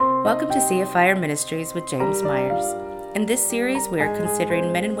Welcome to Sea of Fire Ministries with James Myers. In this series, we are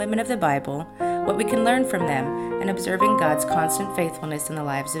considering men and women of the Bible, what we can learn from them, and observing God's constant faithfulness in the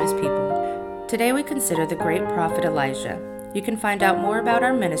lives of His people. Today we consider the great prophet Elijah. You can find out more about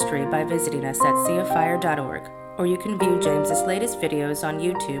our ministry by visiting us at seaoffire.org, or you can view James's latest videos on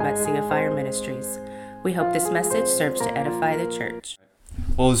YouTube at Sea of Fire Ministries. We hope this message serves to edify the church.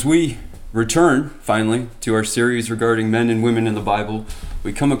 Well, as we return finally to our series regarding men and women in the Bible,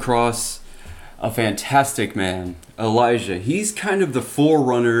 we come across a fantastic man, Elijah. He's kind of the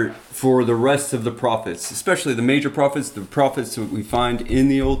forerunner for the rest of the prophets, especially the major prophets, the prophets that we find in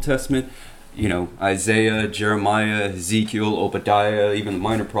the Old Testament. You know, Isaiah, Jeremiah, Ezekiel, Obadiah, even the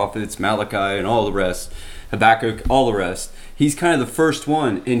minor prophets, Malachi, and all the rest, Habakkuk, all the rest. He's kind of the first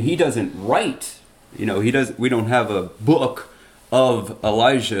one, and he doesn't write. You know, we don't have a book of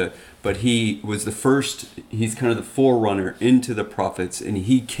Elijah, but he was the first. He's kind of the forerunner into the prophets, and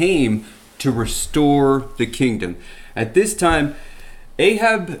he came to restore the kingdom. At this time,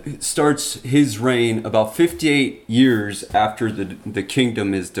 Ahab starts his reign about 58 years after the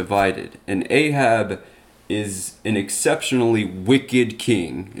kingdom is divided. And Ahab is an exceptionally wicked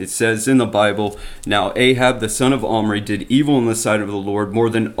king. It says in the Bible, "Now Ahab the son of Omri did evil in the sight of the Lord more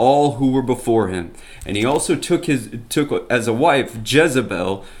than all who were before him. And he also took as a wife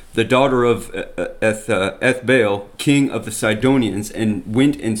Jezebel, the daughter of Ethbaal, king of the Sidonians, and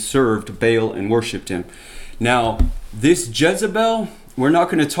went and served Baal and worshipped him." Now, this Jezebel, we're not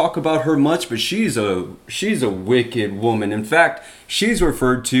going to talk about her much, but she's a wicked woman. In fact, she's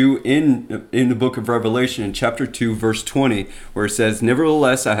referred to in the book of Revelation in chapter 2, verse 20, where it says,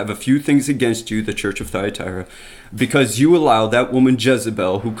 "Nevertheless, I have a few things against you, the church of Thyatira, because you allow that woman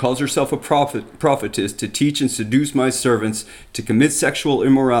Jezebel, who calls herself a prophetess, to teach and seduce my servants to commit sexual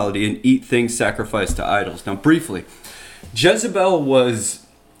immorality and eat things sacrificed to idols." Now, briefly, Jezebel was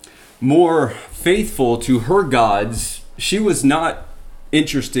more faithful to her gods. She was not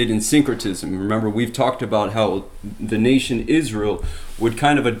interested in syncretism. Remember, we've talked about how the nation Israel would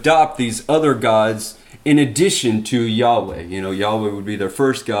kind of adopt these other gods in addition to Yahweh. You know, Yahweh would be their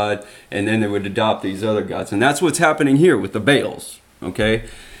first god, and then they would adopt these other gods. And that's what's happening here with the Baals, okay?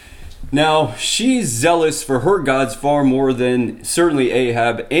 Now, she's zealous for her gods far more than certainly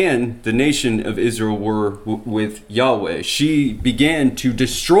Ahab and the nation of Israel were with Yahweh. She began to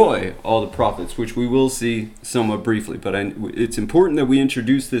destroy all the prophets, which we will see somewhat briefly. But it's important that we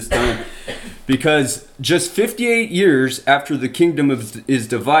introduce this time because just 58 years after the kingdom is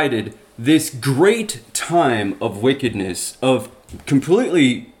divided, this great time of wickedness, of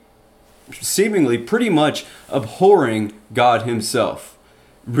completely, seemingly pretty much abhorring God himself,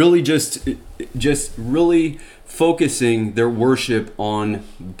 really just really focusing their worship on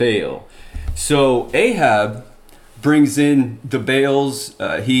Baal. So Ahab brings in the Baals.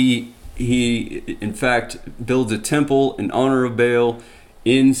 He in fact builds a temple in honor of Baal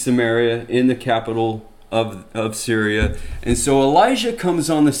in Samaria, in the capital of Syria. And so Elijah comes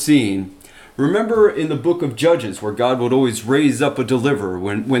on the scene. Remember in the book of Judges where God would always raise up a deliverer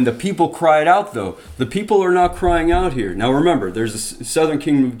when the people cried out, though. The people are not crying out here. Now remember, there's a southern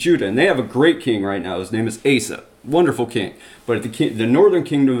kingdom of Judah, and they have a great king right now. His name is Asa. Wonderful king. But the northern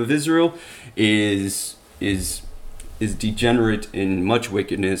kingdom of Israel is degenerate in much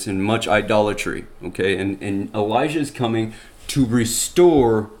wickedness and much idolatry. Okay, and Elijah is coming to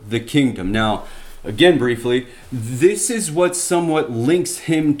restore the kingdom. Now, again, briefly, this is what somewhat links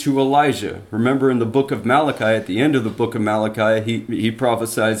him to Elijah. Remember in the book of Malachi, at the end of the book of Malachi, he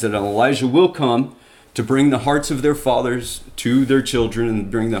prophesies that Elijah will come to bring the hearts of their fathers to their children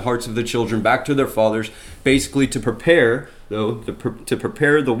and bring the hearts of the children back to their fathers, basically to prepare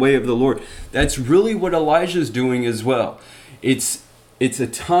the way of the Lord. That's really what Elijah is doing as well. It's a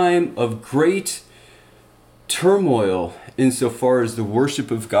time of great turmoil insofar as the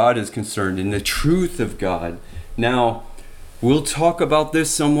worship of God is concerned and the truth of God. Now, we'll talk about this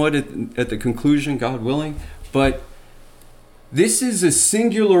somewhat at the conclusion, God willing, but this is a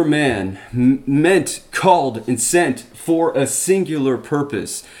singular man meant, called, and sent for a singular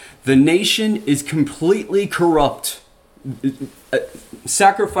purpose. The nation is completely corrupt.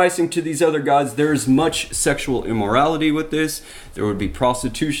 Sacrificing to these other gods, there is much sexual immorality with this. There would be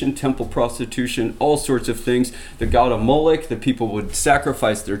prostitution, temple prostitution, all sorts of things. The god of Molech, the people would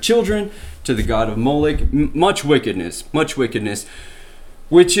sacrifice their children to the god of Molech. Much wickedness,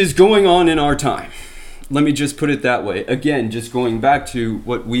 which is going on in our time. Let me just put it that way. Again, just going back to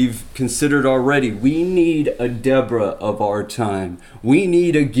what we've considered already, we need a Deborah of our time. We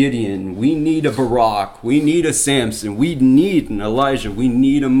need a Gideon. We need a Barak. We need a Samson. We need an Elijah. We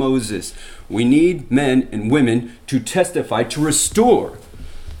need a Moses. We need men and women to testify, to restore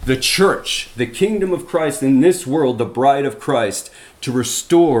the church, the kingdom of Christ in this world, the bride of Christ, to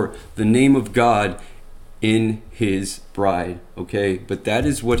restore the name of God in his bride, okay? But that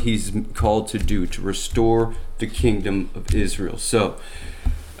is what he's called to do, to restore the kingdom of Israel. So,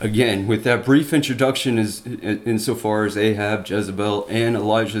 again, with that brief introduction is insofar as Ahab, Jezebel, and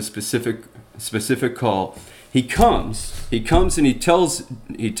Elijah's specific call, he comes and he tells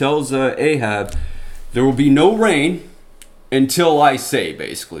Ahab, there will be no rain until I say,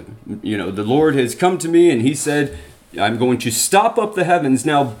 basically. You know, the Lord has come to me and he said, I'm going to stop up the heavens.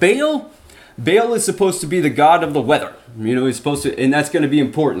 Now, Baal is supposed to be the god of the weather. You know, he's supposed to, and that's going to be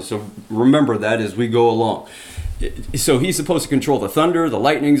important. So remember that as we go along. So he's supposed to control the thunder, the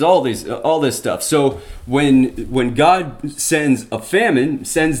lightnings, all this stuff. So when God sends a famine,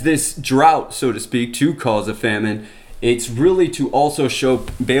 sends this drought, so to speak, to cause a famine, it's really to also show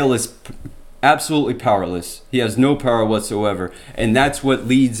Baal is absolutely powerless. He has no power whatsoever, and that's what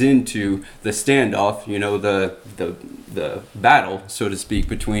leads into the standoff. You know, the battle, so to speak,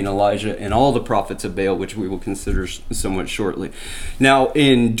 between Elijah and all the prophets of Baal, which we will consider somewhat shortly. Now,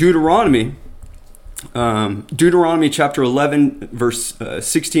 in Deuteronomy chapter 11, verse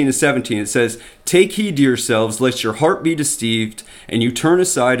 16 to 17, it says, "Take heed to yourselves, lest your heart be deceived, and you turn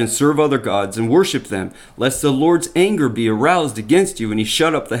aside and serve other gods and worship them, lest the Lord's anger be aroused against you, and he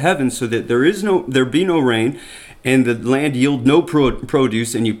shut up the heavens so that there be no rain, and the land yield no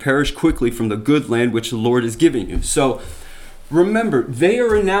produce, and you perish quickly from the good land which the Lord is giving you." So remember, they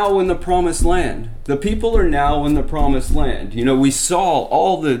are now in the promised land. The people are now in the promised land. You know, we saw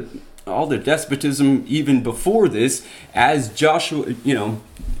all the despotism even before this, as Joshua, you know,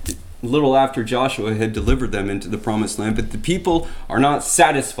 a little after Joshua had delivered them into the promised land. But the people are not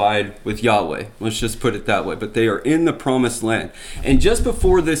satisfied with Yahweh. Let's just put it that way. But they are in the promised land. And just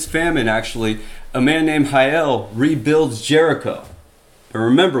before this famine, actually, a man named Hiel rebuilds Jericho. And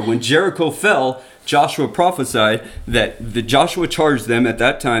remember, when Jericho fell, Joshua prophesied that Joshua charged them at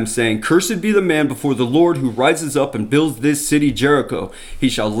that time, saying, "Cursed be the man before the Lord who rises up and builds this city Jericho. He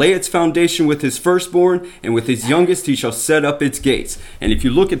shall lay its foundation with his firstborn, and with his youngest he shall set up its gates." And if you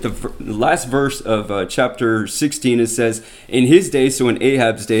look at the last verse of chapter 16, it says, "In his days," so in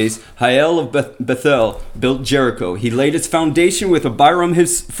Ahab's days, "Hiel of Bethel built Jericho. He laid its foundation with Abiram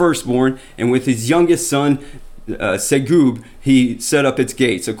his firstborn, and with his youngest son Segub, he set up its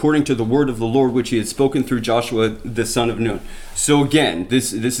gates, according to the word of the Lord which he had spoken through Joshua the son of Nun." So again,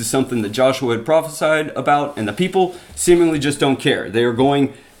 this is something that Joshua had prophesied about, and the people seemingly just don't care. They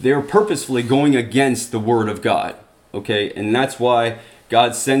are purposefully going against the word of God. Okay, and that's why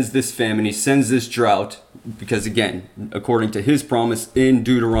God sends this famine, he sends this drought, because again, according to his promise in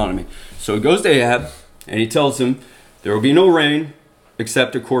Deuteronomy. So he goes to Ahab and he tells him, there will be no rain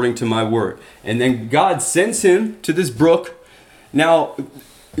except according to my word. And then God sends him to this brook. Now,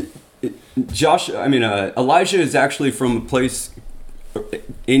 Elijah is actually from a place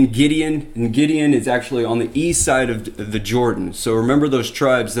in Gideon, and Gideon is actually on the east side of the Jordan. So remember those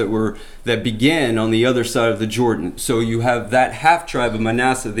tribes that began on the other side of the Jordan. So you have that half tribe of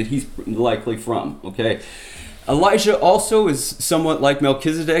Manasseh that he's likely from, okay? Elijah also is somewhat like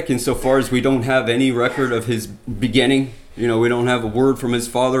Melchizedek insofar as we don't have any record of his beginning. You know, we don't have a word from his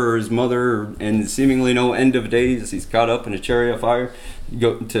father or his mother, and seemingly no end of days. He's caught up in a chariot of fire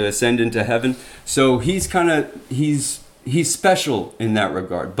to ascend into heaven. So he's special in that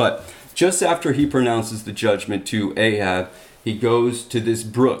regard. But just after he pronounces the judgment to Ahab, he goes to this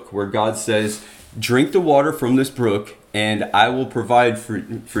brook where God says, "Drink the water from this brook, and I will provide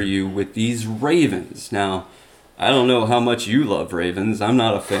for you with these ravens." Now, I don't know how much you love ravens. I'm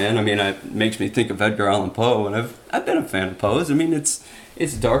not a fan. I mean, it makes me think of Edgar Allan Poe, and I've been a fan of Poe's. I mean, it's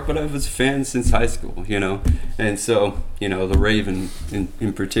dark, but I was a fan since high school, you know. And so, you know, the raven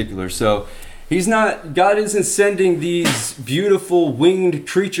in particular. So God isn't sending these beautiful winged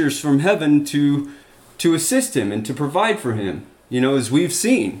creatures from heaven to assist him and to provide for him. You know, as we've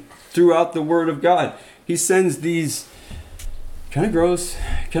seen throughout the Word of God, he sends these kind of gross,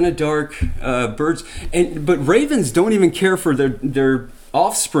 kind of dark birds, but ravens don't even care for their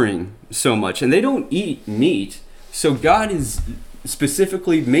offspring so much, and they don't eat meat. So God has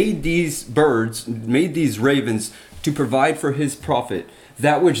specifically made these birds, made these ravens to provide for his prophet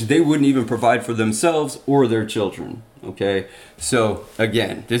that which they wouldn't even provide for themselves or their children. Okay, so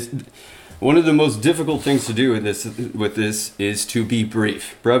again, one of the most difficult things to do with this is to be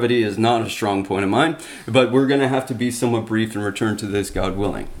brief. Brevity is not a strong point of mine, but we're going to have to be somewhat brief and return to this, God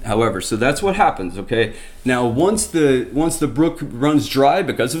willing. However, so that's what happens, okay? Now, once the brook runs dry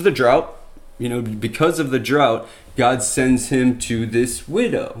because of the drought, God sends him to this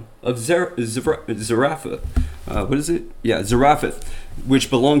widow of Zarephath. what is it? Yeah, Zarephath, which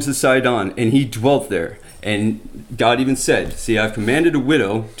belongs to Sidon, and he dwelt there. And God even said, see, I've commanded a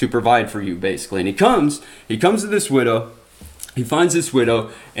widow to provide for you, basically. And he comes to this widow. He finds this widow,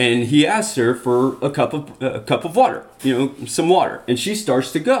 and he asks her for a cup of water, some water. And she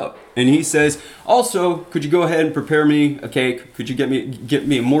starts to go. And he says, also, could you go ahead and prepare me a cake? Could you get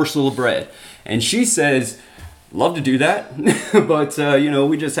me a morsel of bread? And she says, love to do that, but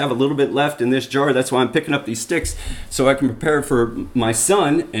we just have a little bit left in this jar. That's why I'm picking up these sticks so I can prepare for my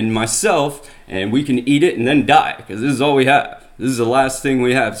son and myself, and we can eat it and then die, because this is all we have. This is the last thing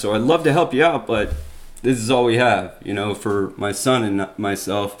we have. So I'd love to help you out, but this is all we have, for my son and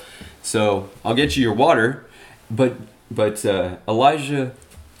myself. So I'll get you your water, but Elijah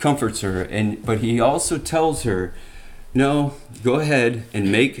comforts her, but he also tells her, no, go ahead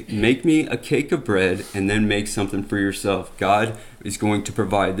and make me a cake of bread and then make something for yourself. God is going to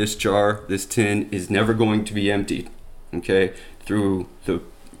provide. This jar, this tin is never going to be emptied. Okay? Through the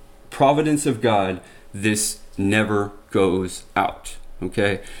providence of God, this never goes out.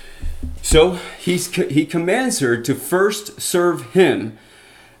 Okay? So he commands her to first serve him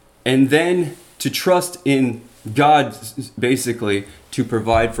and then to trust in God, basically, to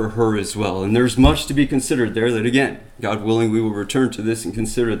provide for her as well. And there's much to be considered there that, again, God willing, we will return to this and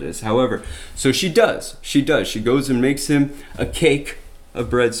consider this. However, so she does. She goes and makes him a cake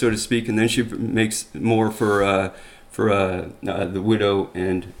of bread, so to speak, and then she makes more for the widow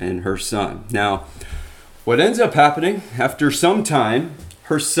and her son. Now, what ends up happening, after some time,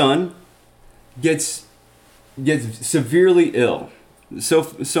 her son gets severely ill.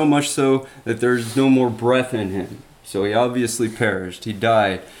 So much so that there's no more breath in him. So he obviously perished. He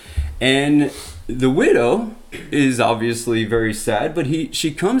died. And the widow is obviously very sad, but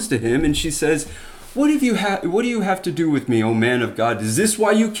she comes to him and she says, what do you have to do with me, O man of God? Is this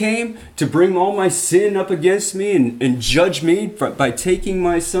why you came? To bring all my sin up against me and judge me by taking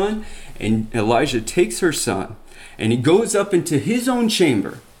my son? And Elijah takes her son and he goes up into his own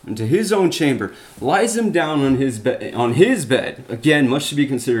chamber, lies him down on his bed. Again, much to be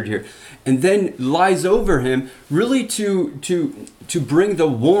considered here. And then lies over him, really to bring the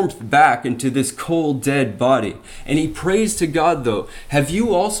warmth back into this cold, dead body. And he prays to God, though, have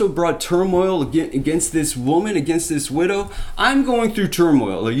you also brought turmoil against this woman, against this widow? I'm going through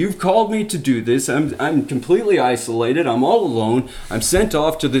turmoil. You've called me to do this. I'm completely isolated. I'm all alone. I'm sent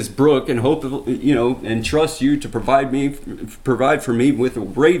off to this brook and hope, and trust you to provide for me with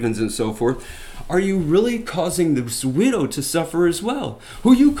ravens and so forth. Are you really causing this widow to suffer as well,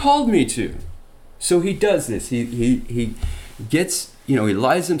 who you called me to? So he does this. He gets, he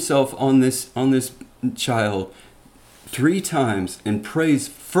lies himself on this child 3 times and prays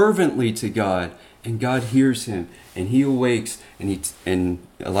fervently to God, and God hears him, and he awakes, and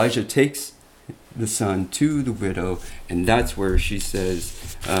Elijah takes the son to the widow, and that's where she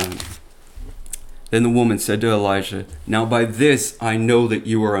says, then the woman said to Elijah, now by this I know that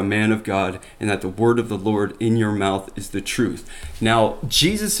you are a man of God, and that the word of the Lord in your mouth is the truth. Now,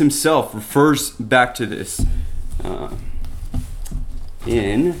 Jesus himself refers back to this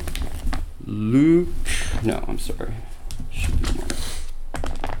in Luke. No, I'm sorry. Should be more.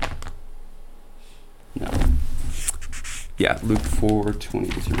 No. Yeah, Luke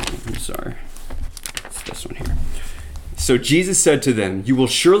 4:22. I'm sorry. It's this one here. So Jesus said to them, you will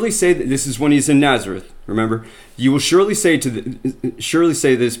surely say that, this is when he's in Nazareth, remember? You will surely say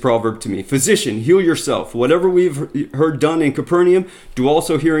this proverb to me, physician, heal yourself. Whatever we've heard done in Capernaum, do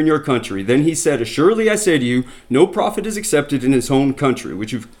also here in your country. Then he said, assuredly I say to you, no prophet is accepted in his own country,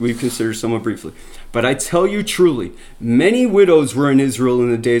 which we've considered somewhat briefly. But I tell you truly, many widows were in Israel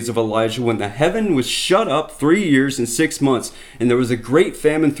in the days of Elijah, when the heaven was shut up 3 years and 6 months, and there was a great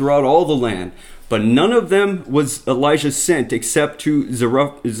famine throughout all the land. But none of them was Elijah sent except to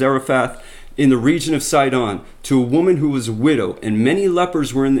Zarephath in the region of Sidon, to a woman who was a widow. And many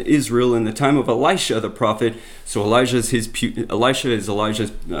lepers were in Israel in the time of Elisha the prophet. So Elisha is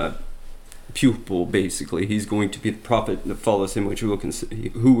Elijah's pupil, basically. He's going to be the prophet that follows him,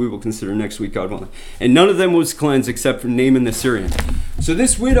 who we will consider next week, God willing. And none of them was cleansed except for Naaman the Syrian. So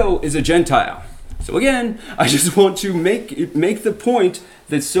this widow is a Gentile. So again, I just want to make the point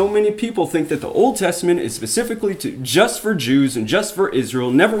that so many people think that the Old Testament is specifically just for Jews and just for Israel,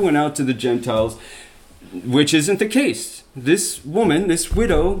 never went out to the Gentiles, which isn't the case. This woman, this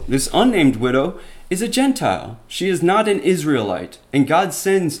widow, this unnamed widow, is a Gentile. She is not an Israelite. And God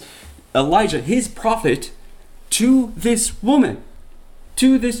sends Elijah, his prophet, to this woman,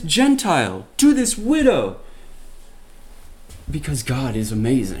 to this Gentile, to this widow, because God is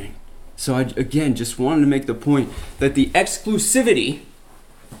amazing. So I, again, just wanted to make the point that the exclusivity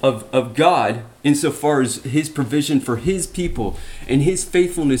of God insofar as his provision for his people and his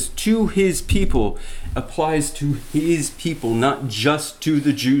faithfulness to his people applies to his people, not just to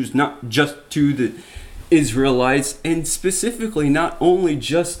the Jews, not just to the Israelites, and specifically not only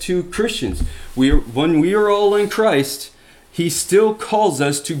just to Christians. When we are all in Christ, he still calls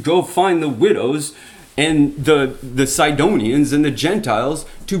us to go find the widows and the Sidonians and the Gentiles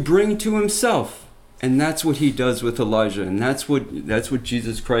to bring to himself. And that's what he does with Elijah. And that's what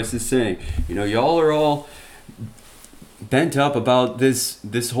Jesus Christ is saying. Y'all are all bent up about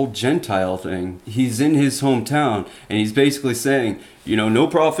this whole Gentile thing. He's in his hometown, and he's basically saying, no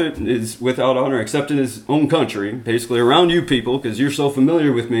prophet is without honor except in his own country, basically around you people, because you're so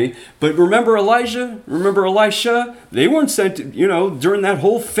familiar with me. But remember Elijah? Remember Elisha? They weren't sent to, during that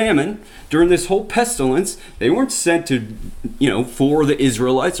whole famine, during this whole pestilence, they weren't sent to, for the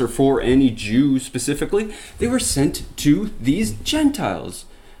Israelites or for any Jew specifically. They were sent to these Gentiles,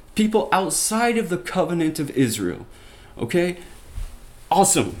 people outside of the covenant of Israel. Okay?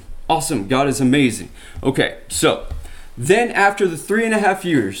 Awesome. God is amazing. Okay, so then after the 3.5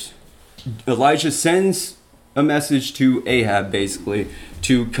 years, Elijah sends a message to Ahab, basically,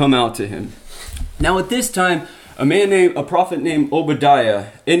 to come out to him. Now at this time, a prophet named Obadiah,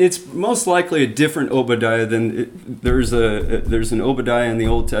 and it's most likely a different Obadiah than there's an Obadiah in the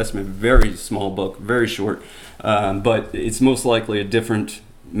Old Testament, very small book, very short, but it's most likely a different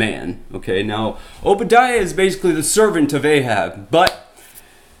man. Okay, now Obadiah is basically the servant of Ahab, but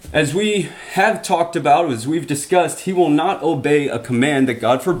as we have talked about, as we've discussed, he will not obey a command that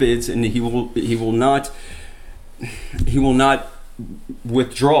God forbids, and he will not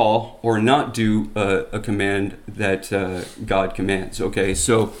withdraw or not do a command that God commands. Okay,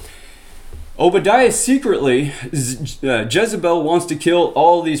 so Obadiah secretly, Jezebel wants to kill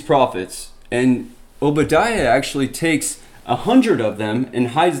all these prophets, and Obadiah actually takes 100 of them and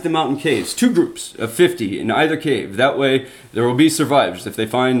hides them out in caves. 2 groups of 50 in either cave. That way there will be survivors. If they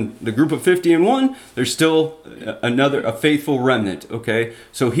find the group of 50 in one, there's still a faithful remnant. Okay,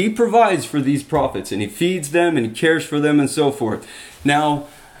 so he provides for these prophets, and he feeds them and he cares for them and so forth. Now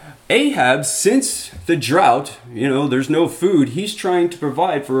Ahab, since the drought, there's no food, he's trying to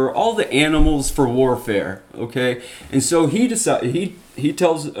provide for all the animals for warfare. Okay, and so he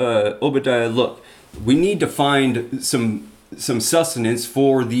tells Obadiah, look, we need to find some sustenance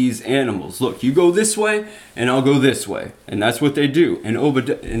for these animals. Look, you go this way and I'll go this way. And that's what they do. And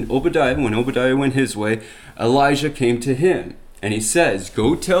Obadiah, when Obadiah went his way, Elijah came to him. And he says,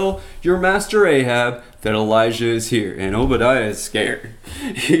 go tell your master Ahab that Elijah is here. And Obadiah is scared.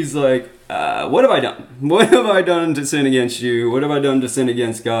 He's like, what have I done? What have I done to sin against you? What have I done to sin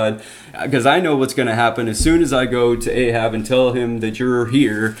against God? Because I know what's going to happen as soon as I go to Ahab and tell him that you're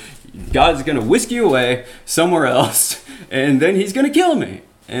here. God's going to whisk you away somewhere else, and then he's going to kill me.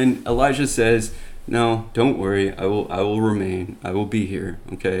 And Elijah says, no, don't worry. I will remain. I will be here.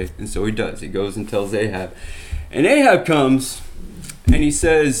 Okay. And so he does. He goes and tells Ahab. And Ahab comes and he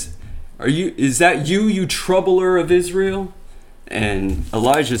says, is that you troubler of Israel? And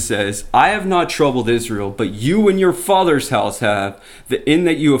Elijah says, I have not troubled Israel, but you and your father's house have, in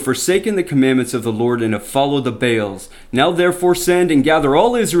that you have forsaken the commandments of the Lord and have followed the Baals. Now therefore send and gather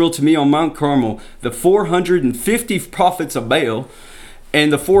all Israel to me on Mount Carmel, the 450 prophets of Baal,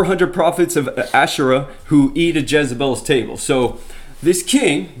 and the 400 prophets of Asherah who eat at Jezebel's table. So this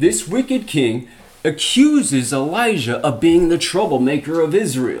king, this wicked king, accuses Elijah of being the troublemaker of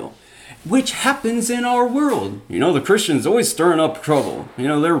Israel, which happens in our world. The Christians always stirring up trouble.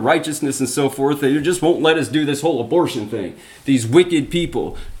 Their righteousness and so forth. They just won't let us do this whole abortion thing. These wicked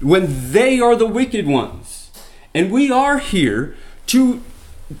people, when they are the wicked ones. And we are here to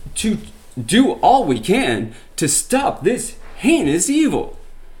do all we can to stop this heinous evil.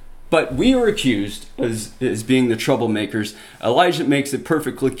 But we are accused as being the troublemakers. Elijah makes it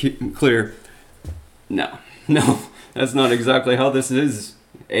perfectly clear. No, that's not exactly how this is.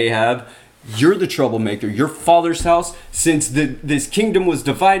 Ahab, you're the troublemaker. Your father's house, since this kingdom was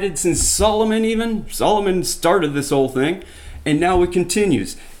divided, since Solomon started this whole thing, and now it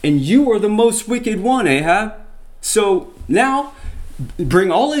continues. And you are the most wicked one, Ahab. So now,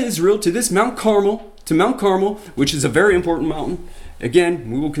 bring all Israel to this Mount Carmel, which is a very important mountain. Again,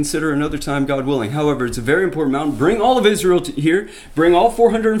 we will consider another time, God willing. However, it's a very important mountain. Bring all of Israel here. Bring all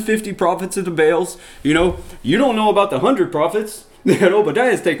 450 prophets of the Baals. You don't know about the 100 prophets that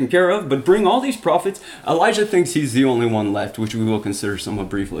Obadiah is taken care of, but bring all these prophets. Elijah thinks he's the only one left, which we will consider somewhat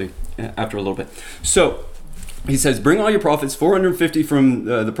briefly after a little bit. So he says, bring all your prophets, 450 from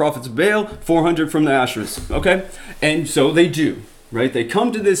the prophets of Baal, 400 from the Asherahs. Okay? And so they do, right? They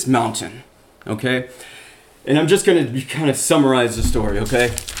come to this mountain, okay? And I'm just going to kind of summarize the story,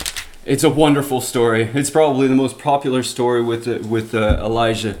 okay? It's a wonderful story. It's probably the most popular story with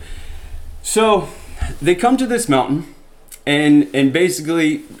Elijah. So they come to this mountain, and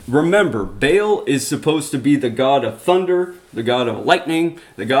basically, remember, Baal is supposed to be the god of thunder, the god of lightning,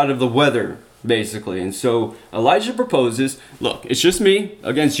 the god of the weather, basically. And so Elijah proposes, look, it's just me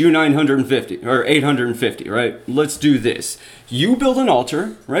against you 950 or 850, right? Let's do this. You build an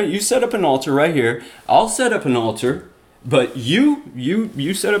altar, right? You set up an altar right here. I'll set up an altar. But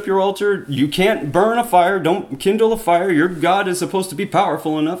you set up your altar. You can't burn a fire. Don't kindle a fire. Your God is supposed to be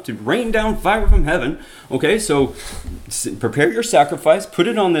powerful enough to rain down fire from heaven. Okay, so prepare your sacrifice. Put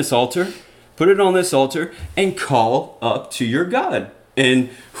it on this altar. Put it on this altar and call up to your God. And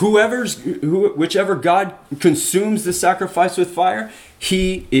whichever God consumes the sacrifice with fire,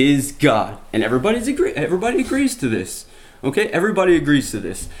 he is God. And everybody agrees to this. Okay, everybody agrees to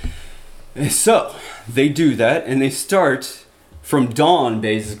this. So they do that, and they start from dawn,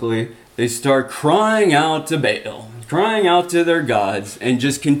 basically. They start crying out to Baal, crying out to their gods, and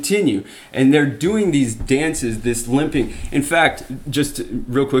just continue. And they're doing these dances, this limping. In fact, just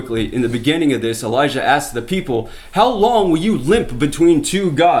real quickly, in the beginning of this, Elijah asked the people, how long will you limp between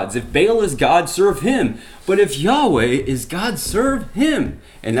two gods? If Baal is God, serve him. But if Yahweh is God, serve him.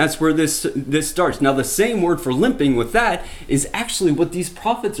 And that's where this starts. Now, the same word for limping with that is actually what these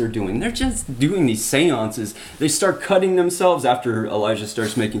prophets are doing. They're just doing these seances. They start cutting themselves after Elijah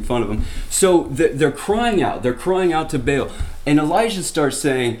starts making fun of them. So they're crying out. They're crying out to Baal. And Elijah starts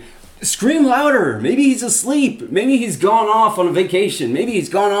saying, scream louder. Maybe he's asleep. Maybe he's gone off on a vacation. Maybe he's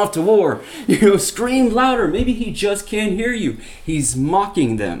gone off to war. Scream louder. Maybe he just can't hear you. He's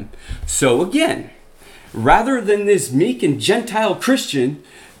mocking them. So again, rather than this meek and Gentile Christian,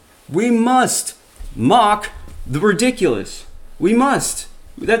 we must mock the ridiculous. We must.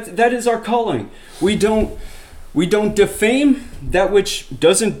 That is our calling. We don't defame that which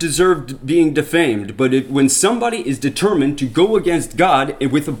doesn't deserve being defamed. But when somebody is determined to go against God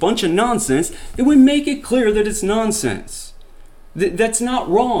with a bunch of nonsense, then we make it clear that it's nonsense. That's not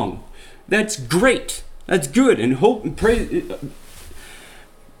wrong. That's great. That's good. And hope and pray.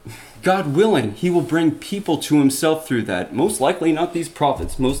 God willing, he will bring people to himself through that. Most likely not these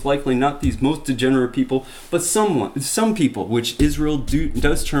prophets, most likely not these most degenerate people, but some people, which Israel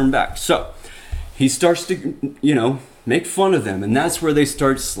does turn back. So he starts to, make fun of them. And that's where they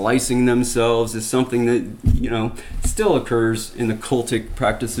start slicing themselves as something that, still occurs in the cultic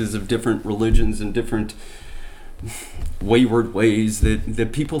practices of different religions and different wayward ways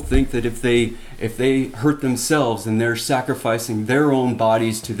that people think that if they hurt themselves and they're sacrificing their own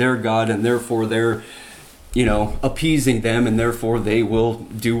bodies to their God, and therefore they're appeasing them, and therefore they will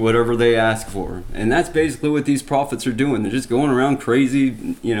do whatever they ask for. And that's basically what these prophets are doing. They're just going around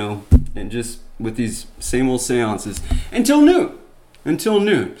crazy, and just with these same old seances until noon.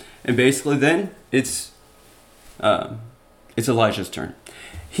 And basically then it's Elijah's turn.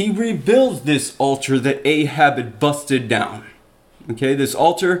 He rebuilds this altar that Ahab had busted down. Okay, this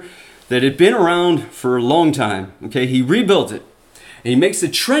altar that had been around for a long time. Okay, he rebuilds it. And he makes a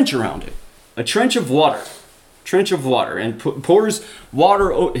trench around it. A trench of water. And pours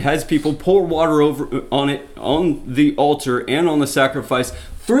water, has people pour water over on it, on the altar and on the sacrifice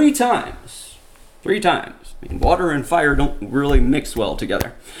 3 times. 3 times. I mean, water and fire don't really mix well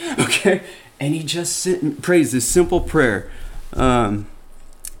together. Okay, and he just prays this simple prayer.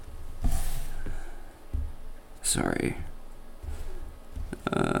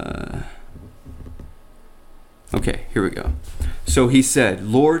 Okay, here we go. So he said,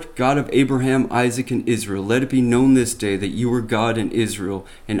 Lord, God of Abraham, Isaac, and Israel, let it be known this day that you are God in Israel,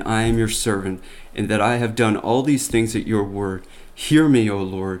 and I am your servant, and that I have done all these things at your word. Hear me, O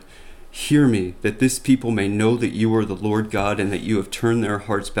Lord. Hear me, that this people may know that you are the Lord God, and that you have turned their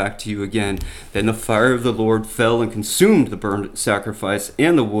hearts back to you again. Then the fire of the Lord fell and consumed the burnt sacrifice,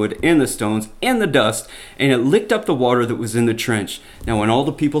 and the wood, and the stones, and the dust, and it licked up the water that was in the trench. Now when all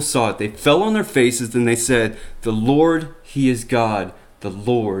the people saw it, they fell on their faces, and they said, the Lord, he is God. The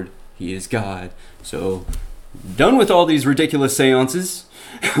Lord, he is God. So, done with all these ridiculous seances.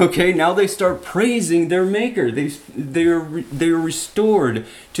 Okay, now they start praising their maker. They are restored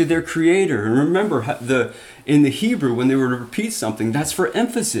to their creator. And remember, in the Hebrew, when they were to repeat something, that's for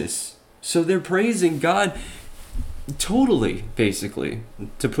emphasis. So they're praising God totally, basically,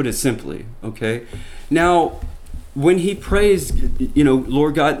 to put it simply. Okay, now when he prays,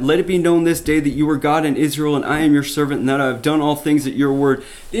 Lord God, let it be known this day that you are God in Israel, and I am your servant, and that I have done all things at your word.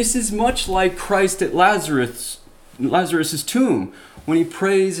 This is much like Christ at Lazarus's tomb, when he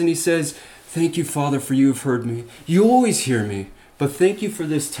prays and he says, thank you, Father, for you have heard me. You always hear me, but thank you for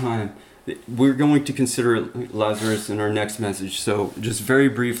this time. we're going to consider Lazarus in our next message. So just very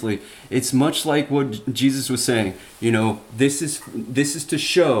briefly, it's much like what Jesus was saying. This is to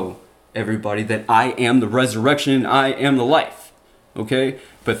show everybody that I am the resurrection, I am the life. Okay?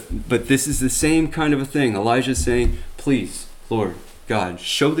 But this is the same kind of a thing. Elijah's saying, please, Lord God,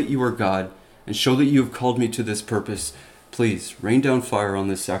 show that you are God and show that you have called me to this purpose. Please rain down fire on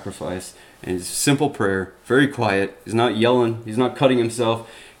this sacrifice. And it's a simple prayer, very quiet. He's not yelling. He's not cutting himself.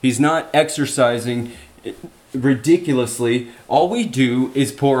 He's not exercising ridiculously. All we do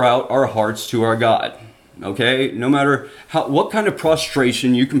is pour out our hearts to our God. Okay? No matter what kind of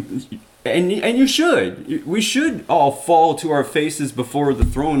prostration you can, and you should. We should all fall to our faces before the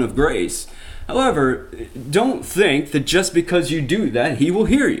throne of grace. However, don't think that just because you do that, he will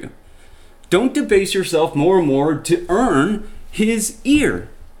hear you. Don't debase yourself more and more to earn his ear.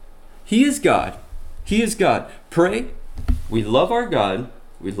 He is God. He is God. Pray. We love our God.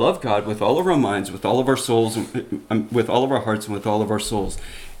 We love God with all of our minds, with all of our souls, and with all of our hearts, and with all of our souls.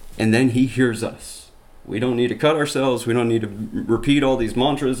 And then he hears us. We don't need to cut ourselves. We don't need to repeat all these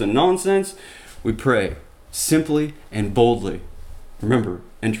mantras and nonsense. We pray simply and boldly. Remember,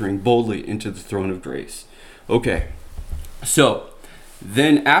 entering boldly into the throne of grace. Okay. So,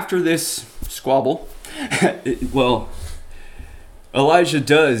 then after this squabble, Elijah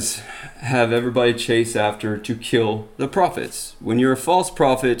does have everybody chase after to kill the prophets. When you're a false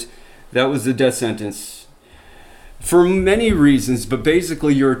prophet, that was the death sentence. For many reasons, but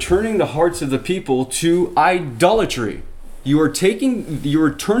basically you're turning the hearts of the people to idolatry. You are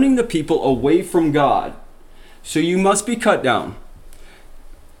turning the people away from God. So you must be cut down.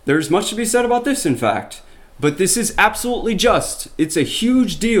 There's much to be said about this, in fact. But this is absolutely just. It's a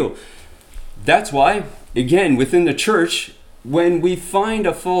huge deal. That's why, again, within the church, when we find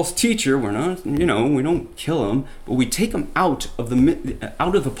a false teacher, we don't kill him, but we take him out of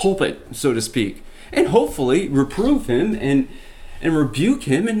the pulpit, so to speak, and hopefully reprove him and rebuke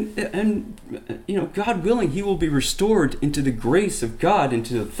him, and God willing, he will be restored into the grace of God,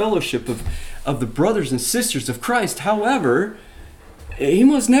 into the fellowship of the brothers and sisters of Christ. However, he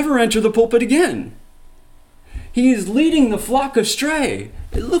must never enter the pulpit again. He is leading the flock astray.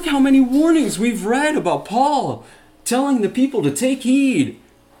 Look how many warnings we've read about Paul telling the people to take heed.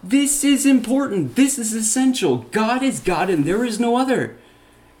 This is important. This is essential. God is God and there is no other.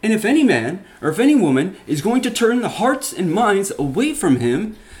 And if any man or if any woman is going to turn the hearts and minds away from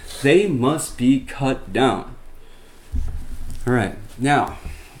him, they must be cut down. All right. Now,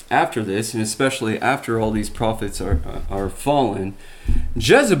 after this, and especially after all these prophets are fallen,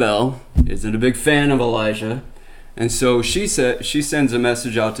 Jezebel isn't a big fan of Elijah. And so she sends a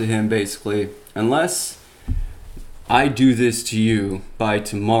message out to him basically, unless I do this to you by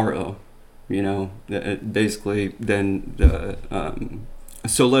tomorrow, basically, then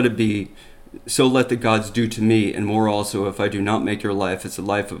so let it be. So let the gods do to me, and more also, if I do not make your life as the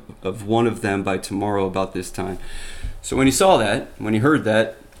life of one of them by tomorrow about this time. So when he heard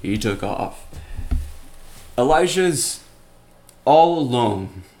that, he took off. Elijah's all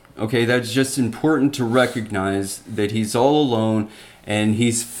alone. Okay, that's just important to recognize that he's all alone and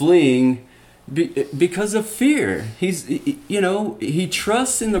he's fleeing because of fear. He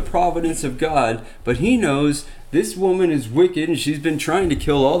trusts in the providence of God, but he knows this woman is wicked and she's been trying to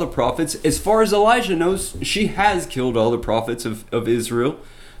kill all the prophets. As far as Elijah knows, she has killed all the prophets of Israel.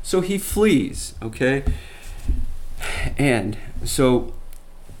 So he flees, okay? And so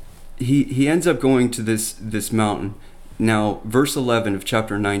he ends up going to this mountain. Now, verse 11 of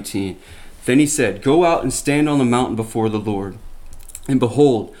chapter 19. Then he said, "Go out and stand on the mountain before the Lord. And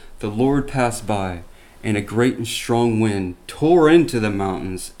behold, the Lord passed by, and a great and strong wind tore into the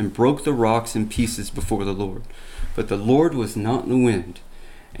mountains and broke the rocks in pieces before the Lord. But the Lord was not in the wind.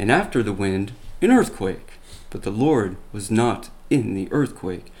 And after the wind, an earthquake. But the Lord was not in the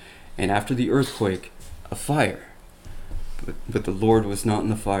earthquake. And after the earthquake, a fire. But the Lord was not in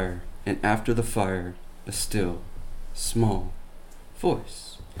the fire. And after the fire, a still, small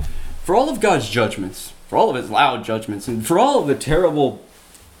voice." For all of God's judgments, for all of his loud judgments, and for all of the terrible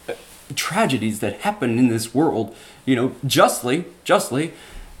tragedies that happen in this world, justly,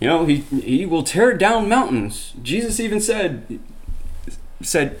 he will tear down mountains. Jesus even said,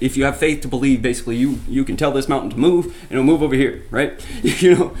 if you have faith to believe, basically you can tell this mountain to move and it'll move over here, right?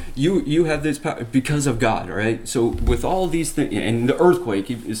 You have this power because of God, all right? So with all these things, and the earthquake,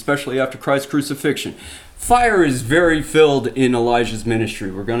 especially after Christ's crucifixion, fire is very filled in Elijah's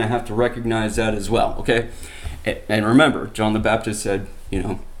ministry. We're going to have to recognize that as well, okay? And remember, John the Baptist said,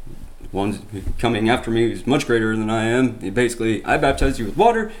 one's coming after me who's much greater than I am. Basically, I baptize you with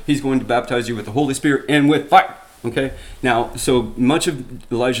water. He's going to baptize you with the Holy Spirit and with fire. Okay, now, so much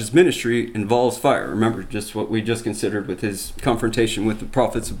of Elijah's ministry involves fire. Remember just what we just considered with his confrontation with the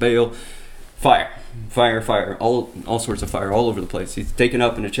prophets of Baal. Fire, all sorts of fire all over the place. He's taken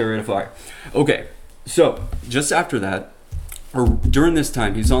up in a chariot of fire. Okay, so just after that, or during this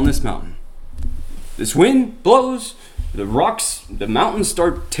time, he's on this mountain. This wind blows, the rocks, the mountains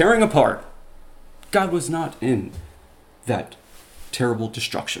start tearing apart. God was not in that terrible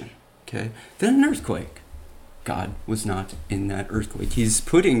destruction. Okay, then an earthquake. God was not in that earthquake. He's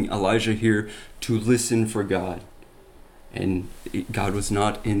putting Elijah here to listen for God. And God was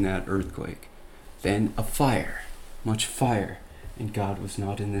not in that earthquake. Then a fire, much fire, and God was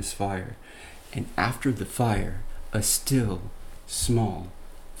not in this fire. And after the fire, a still, small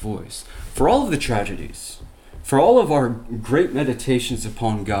voice. For all of the tragedies, for all of our great meditations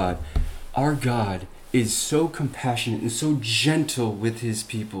upon God, our God is so compassionate and so gentle with his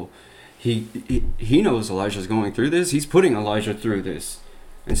people. He knows Elijah's going through this. He's putting Elijah through this.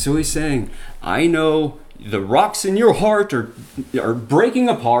 And so he's saying, I know the rocks in your heart are breaking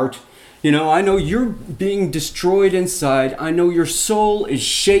apart. I know you're being destroyed inside. I know your soul is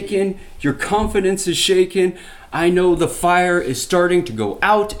shaken. Your confidence is shaken. I know the fire is starting to go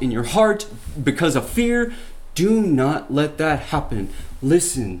out in your heart because of fear. Do not let that happen.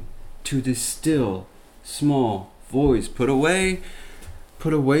 Listen to this still, small voice. Put away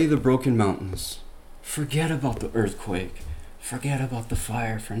the broken mountains. Forget about the earthquake. Forget about the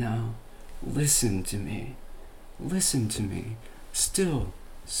fire for now. Listen to me. Listen to me. Still,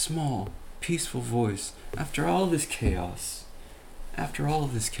 small, peaceful voice. After all this chaos,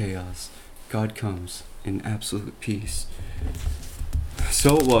 God comes in absolute peace.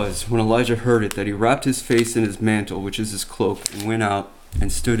 So it was, when Elijah heard it, that he wrapped his face in his mantle, which is his cloak, and went out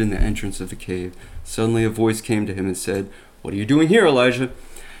and stood in the entrance of the cave. Suddenly a voice came to him and said, What are you doing here, Elijah?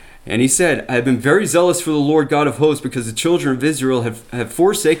 And he said, I have been very zealous for the Lord God of hosts, because the children of Israel have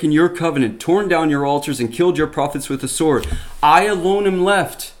forsaken your covenant, torn down your altars, and killed your prophets with the sword. I alone am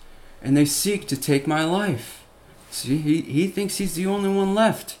left, and they seek to take my life. See, he thinks he's the only one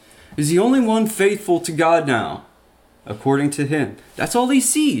left. He's the only one faithful to God now, according to him. That's all he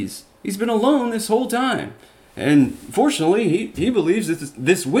sees. He's been alone this whole time. And fortunately, he believes that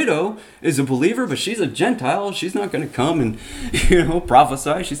this widow is a believer, but she's a Gentile. She's not going to come and,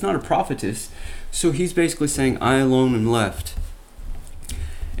 prophesy. She's not a prophetess. So he's basically saying, I alone am left,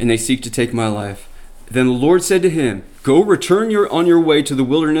 and they seek to take my life. Then the Lord said to him, Go, return on your way to the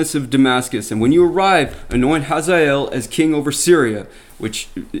wilderness of Damascus, and when you arrive, anoint Hazael as king over Syria, which...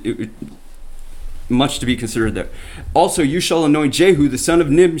 much to be considered there. Also, you shall anoint Jehu, the son of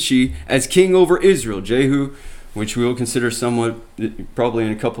Nimshi, as king over Israel. Jehu, which we will consider somewhat, probably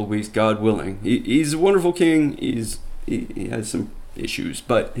in a couple of weeks, God willing. He's a wonderful king. He has some issues,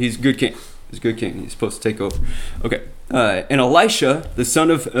 but he's a good king. He's a good king. He's supposed to take over. Okay. And Elisha, the son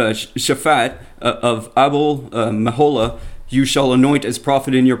of Shaphat, of Abel Meholah, you shall anoint as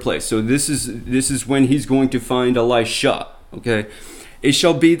prophet in your place. So this is when he's going to find Elisha. Okay. It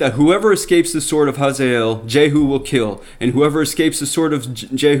shall be that whoever escapes the sword of Hazael, Jehu will kill, and whoever escapes the sword of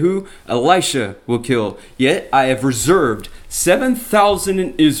Jehu, Elisha will kill. Yet I have reserved 7,000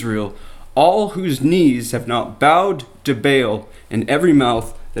 in Israel, all whose knees have not bowed to Baal, and every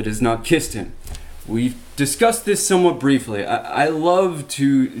mouth that has not kissed him. We've discussed this somewhat briefly. I love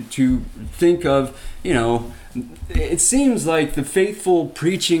to think of, it seems like the faithful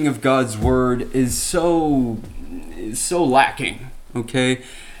preaching of God's word is so lacking. Okay,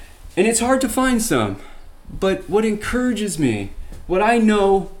 and it's hard to find some, but what encourages me, what I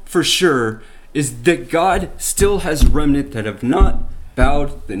know for sure, is that God still has a remnant that have not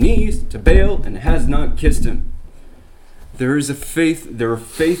bowed the knees to Baal and has not kissed him. There are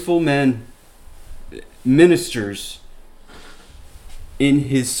faithful men, ministers in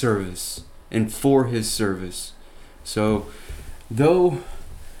his service and for his service. So though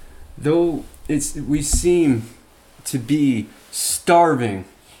we seem to be starving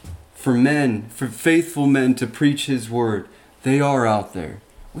for faithful men to preach his word, they are out there.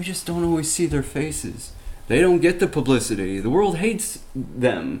 We just don't always see their faces. They don't get the publicity. The world hates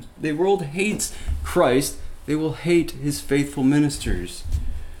them. The world hates Christ. They will hate his faithful ministers.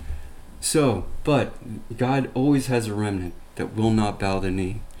 But God always has a remnant that will not bow the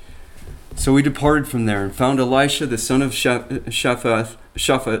knee. So we departed from there and found Elisha, the son of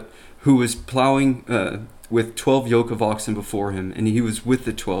Shaphat, who was plowing with 12 yoke of oxen before him, and he was with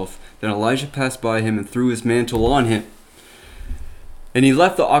the 12th. Then Elijah passed by him and threw his mantle on him. And he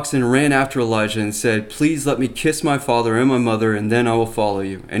left the oxen and ran after Elijah and said, "Please let me kiss my father and my mother, and then I will follow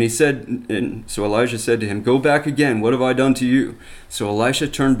you." And so Elijah said to him, "Go back again. What have I done to you?" So Elisha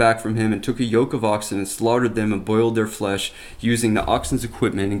turned back from him and took a yoke of oxen and slaughtered them and boiled their flesh using the oxen's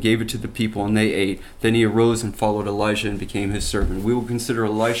equipment and gave it to the people, and they ate. Then he arose and followed Elijah and became his servant. We will consider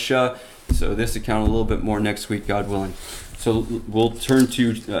Elisha, so this account a little bit more next week, God willing. So we'll turn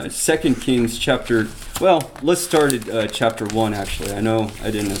to 2 Kings chapter. Well, let's start at chapter 1. Actually, I know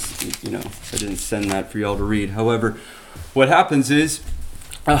I didn't send that for y'all to read. However, what happens is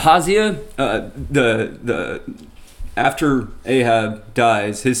Ahaziah, after Ahab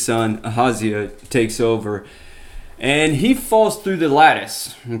dies, his son Ahaziah takes over, and he falls through the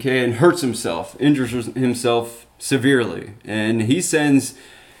lattice, okay, and hurts himself, injures himself severely, and he sends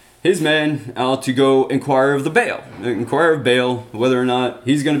his men out to go inquire of Baal whether or not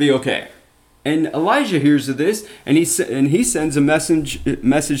he's going to be okay. And Elijah hears of this, and he sends a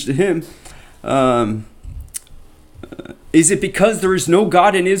message to him. Is it because there is no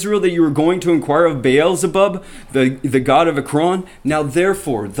God in Israel that you are going to inquire of Beelzebub, the god of Ekron? Now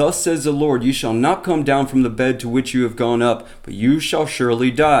therefore, thus says the Lord, you shall not come down from the bed to which you have gone up, but you shall surely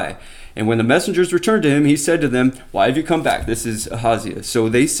die. And when the messengers returned to him, he said to them, why have you come back? This is Ahaziah. So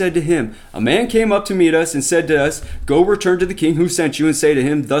they said to him, a man came up to meet us and said to us, go return to the king who sent you and say to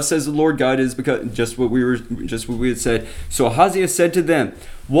him, thus says the Lord God, is because just what we had said. So Ahaziah said to them,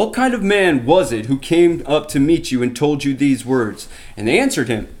 what kind of man was it who came up to meet you and told you these words? And they answered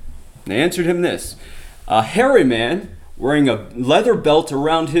him this, a hairy man wearing a leather belt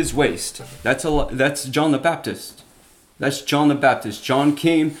around his waist. That's John the Baptist. That's John the Baptist. John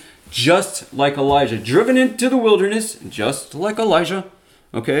came just like Elijah, driven into the wilderness, just like Elijah.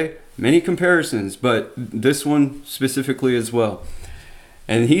 Okay, many comparisons, but this one specifically as well.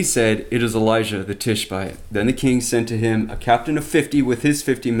 And he said, it is Elijah the Tishbite. Then the king sent to him a captain of 50 with his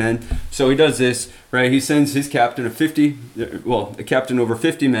 50 men. So he does this, right? He sends his captain of 50, a captain over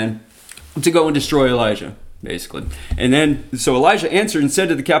 50 men to go and destroy Elijah, basically. And then, so Elijah answered and said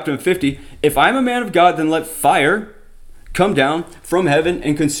to the captain of 50, if I'm a man of God, then let fire come down from heaven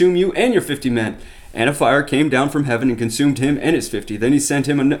and consume you and your 50 men. And a fire came down from heaven and consumed him and his 50. Then he sent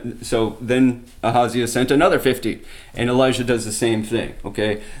him, then Ahaziah sent another 50. And Elijah does the same thing,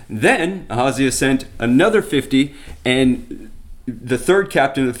 okay? Then Ahaziah sent another 50, and the third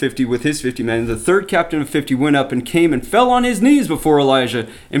captain of 50 with his 50 men. The third captain of 50 went up and came and fell on his knees before Elijah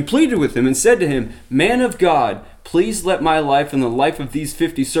and pleaded with him and said to him, man of God, please let my life and the life of these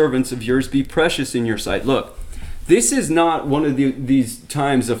 50 servants of yours be precious in your sight. Look, this is not one of these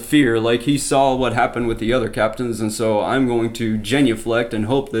times of fear, like he saw what happened with the other captains, and so I'm going to genuflect and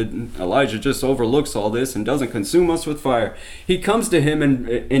hope that Elijah just overlooks all this and doesn't consume us with fire. He comes to him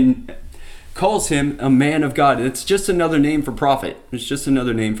and calls him a man of God. It's just another name for prophet. It's just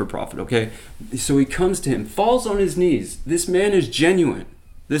another name for prophet, okay? So he comes to him, falls on his knees. This man is genuine.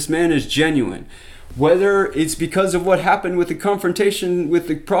 This man is genuine. Whether it's because of what happened with the confrontation with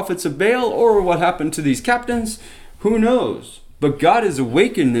the prophets of Baal or what happened to these captains, who knows? But God has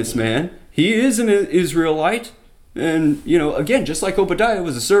awakened this man. He is an Israelite. And, again, just like Obadiah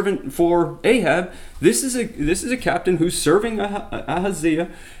was a servant for Ahab, this is a captain who's serving Ahaziah,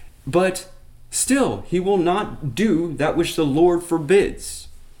 but still, he will not do that which the Lord forbids.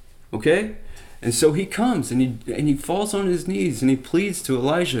 Okay? And so he comes and he falls on his knees and he pleads to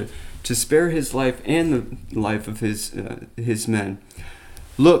Elijah to spare his life and the life of his men.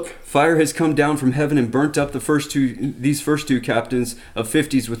 Look, fire has come down from heaven and burnt up these first two captains of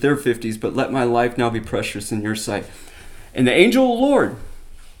 50s with their 50s, but let my life now be precious in your sight. And the angel of the Lord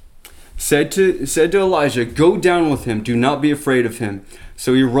said to Elijah, go down with him, do not be afraid of him.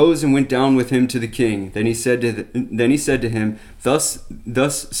 So he rose and went down with him to the king. Then he said to him, Thus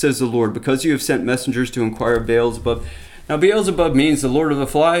says the Lord, because you have sent messengers to inquire of Beelzebub. Now Beelzebub means the Lord of the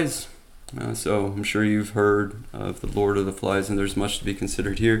Flies. So I'm sure you've heard of the Lord of the Flies, and there's much to be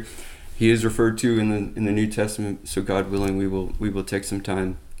considered here. He is referred to in the New Testament, so God willing, we will take some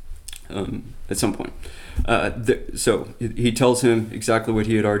time at some point. So he tells him exactly what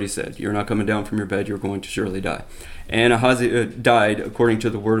he had already said. You're not coming down from your bed, you're going to surely die. And Ahaziah died according to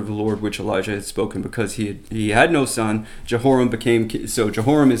the word of the Lord which Elijah had spoken, because he had no son. Jehoram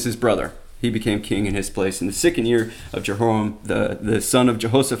is his brother. He became king in his place in the second year of Jehoram, the son of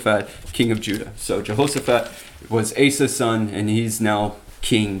Jehoshaphat, king of Judah. So Jehoshaphat was Asa's son, and he's now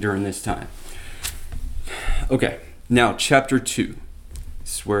king during this time. Okay, now chapter 2.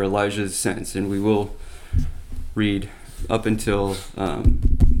 This is where Elijah is sentenced, and we will read up until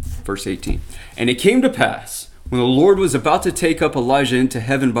verse 18. And it came to pass, when the Lord was about to take up Elijah into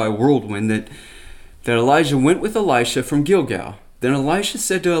heaven by whirlwind, that Elijah went with Elisha from Gilgal. Then Elisha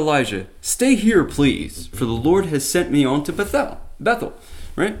said to Elijah, "Stay here, please, for the Lord has sent me on to Bethel."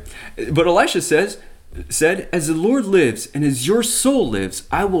 Right? But Elisha said, "As the Lord lives and as your soul lives,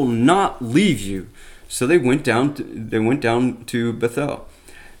 I will not leave you." So they went down to Bethel.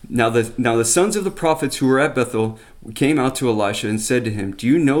 Now the sons of the prophets who were at Bethel came out to Elisha and said to him, "Do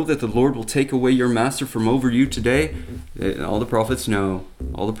you know that the Lord will take away your master from over you today?" All the prophets know.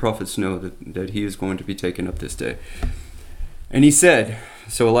 All the prophets know that he is going to be taken up this day. And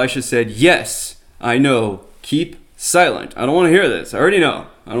so Elisha said, "Yes, I know. Keep silent. I don't want to hear this. I already know.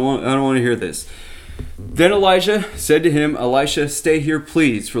 I don't want to hear this." Then Elijah said to him, "Elisha, stay here,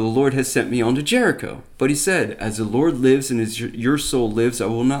 please, for the Lord has sent me on to Jericho." But he said, "As the Lord lives and as your soul lives, I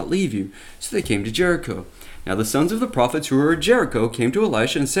will not leave you." So they came to Jericho. Now the sons of the prophets who were at Jericho came to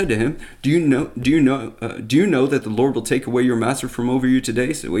Elisha and said to him, Do you know that the Lord will take away your master from over you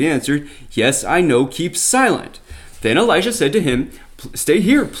today?" So he answered, "Yes, I know. Keep silent." Then Elijah said to him, "Stay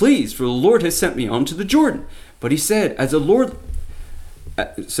here, please, for the Lord has sent me on to the Jordan." But he said,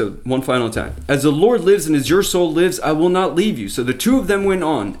 So one final time. "As the Lord lives and as your soul lives, I will not leave you." So the two of them went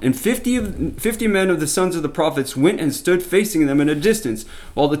on, and 50 men of the sons of the prophets went and stood facing them at a distance,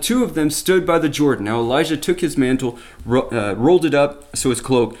 while the two of them stood by the Jordan. Now Elijah took his mantle, rolled it up, so his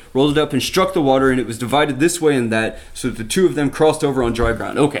cloak, rolled it up and struck the water, and it was divided this way and that, so that the two of them crossed over on dry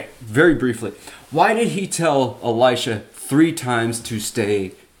ground. Okay, very briefly. Why did he tell Elisha 3 times to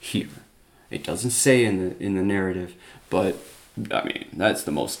stay here? It doesn't say in the narrative, but I mean, that's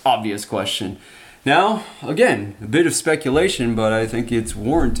the most obvious question. Now, again, a bit of speculation, but I think it's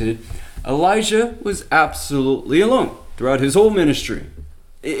warranted. Elijah was absolutely alone throughout his whole ministry.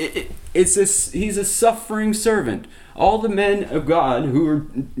 He's a suffering servant. All the men of God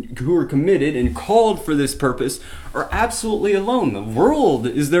who are committed and called for this purpose are absolutely alone. The world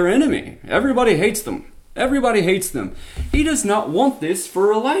is their enemy. Everybody hates them. Everybody hates them. He does not want this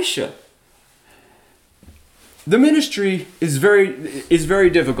for Elisha. The ministry is very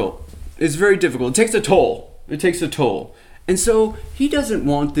difficult. It's very difficult. It takes a toll. And so he doesn't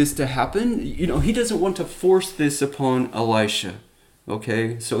want this to happen. He doesn't want to force this upon Elisha.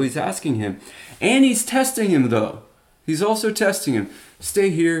 Okay? So he's asking him. And he's testing him, though. He's also testing him. "Stay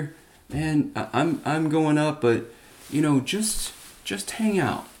here, man. I'm going up, but just hang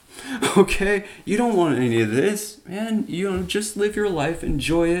out." Okay? You don't want any of this, man. Just live your life,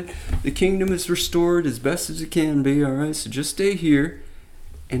 enjoy it. The kingdom is restored as best as it can be, all right? So just stay here.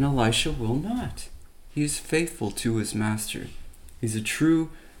 And Elisha will not. He is faithful to his master. He's a true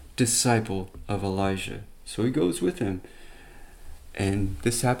disciple of Elijah. So he goes with him. And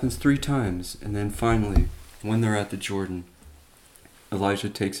this happens 3 times. And then finally, when they're at the Jordan, Elijah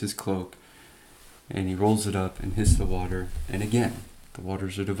takes his cloak and he rolls it up and hits the water. And again, the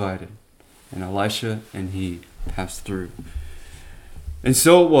waters are divided, and Elisha and he passed through. And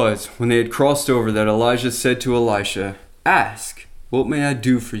so it was, when they had crossed over, that Elijah said to Elisha, "Ask, what may I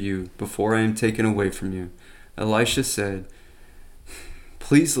do for you before I am taken away from you?" Elisha said,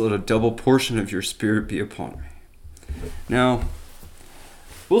 "Please let a double portion of your spirit be upon me." Now,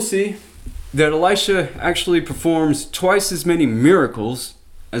 we'll see that Elisha actually performs twice as many miracles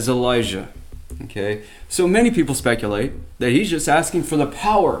as Elijah. Okay, so many people speculate that he's just asking for the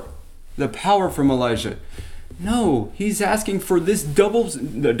power from Elijah. No, he's asking for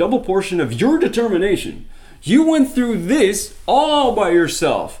the double portion of your determination. You went through this all by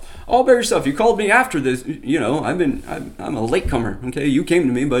yourself. You called me after this. I'm a latecomer. Okay, you came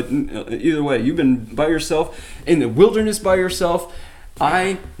to me, but either way, you've been by yourself in the wilderness by yourself.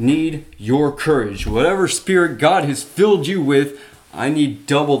 I need your courage. Whatever spirit God has filled you with, I need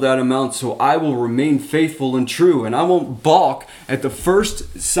double that amount, so I will remain faithful and true, and I won't balk at the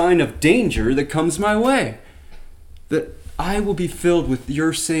first sign of danger that comes my way. That I will be filled with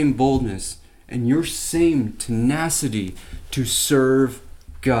your same boldness and your same tenacity to serve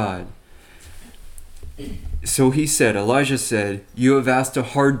God. So Elijah said, "You have asked a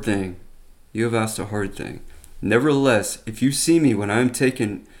hard thing. Nevertheless, if you see me when I am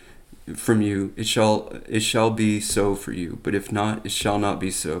taken from you, it shall be so for you. But if not, it shall not be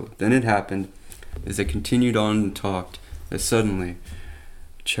so." Then it happened, as they continued on and talked, that suddenly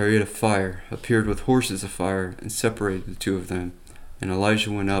a chariot of fire appeared with horses of fire and separated the two of them. And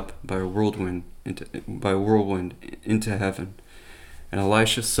Elijah went up by a whirlwind into heaven. And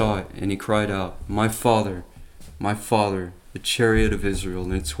Elisha saw it, and he cried out, my father, the chariot of Israel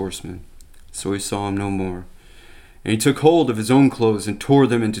and its horsemen." So he saw him no more. And he took hold of his own clothes and tore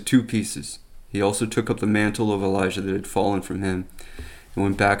them into 2 pieces. He also took up the mantle of Elijah that had fallen from him and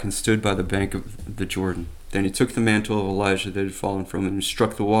went back and stood by the bank of the Jordan. Then he took the mantle of Elijah that had fallen from him and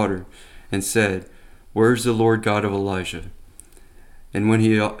struck the water and said, "Where is the Lord God of Elijah?" And when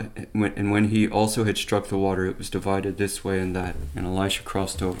he also had struck the water, it was divided this way and that, and Elisha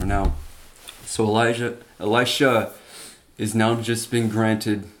crossed over. Now, so Elisha is now just been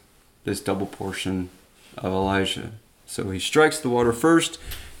granted this double portion of Elijah. So he strikes the water first,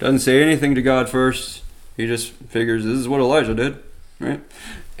 doesn't say anything to God first. He just figures this is what Elijah did, right?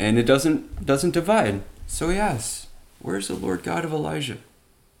 And it doesn't divide. So he asks, "Where's the Lord God of Elijah?"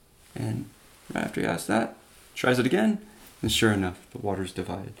 And right after he asks that, tries it again, and sure enough, the water's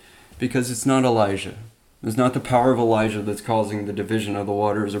divided. Because it's not Elijah. It's not the power of Elijah that's causing the division of the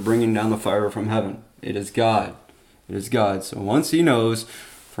waters or bringing down the fire from heaven. It is God. It is God. So once he knows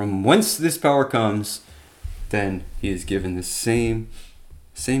from whence this power comes, then he is given the same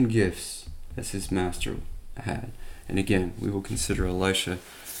gifts as his master had. And again, we will consider Elisha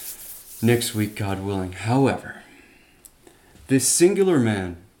next week, God willing. However, this singular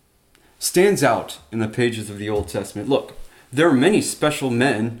man stands out in the pages of the Old Testament. Look, there are many special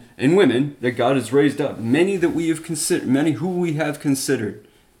men and women that God has raised up, many that we have considered, many who we have considered.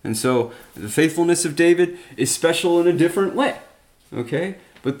 And so the faithfulness of David is special in a different way. Okay?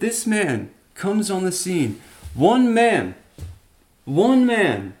 But this man comes on the scene. One man,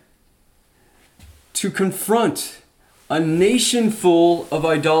 to confront a nation full of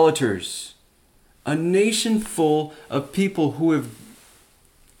idolaters, a nation full of people who have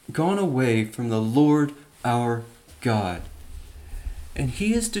gone away from the Lord our God. And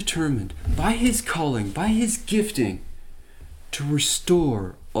he is determined by his calling, by his gifting, to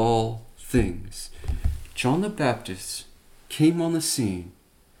restore all things. John the Baptist came on the scene,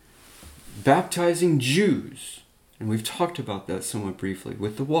 baptizing Jews. And we've talked about that somewhat briefly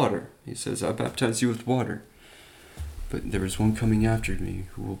with the water. He says, "I baptize you with water. But there is one coming after me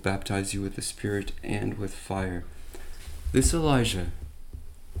who will baptize you with the Spirit and with fire." This Elijah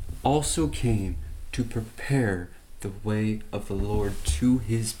also came to prepare the way of the Lord to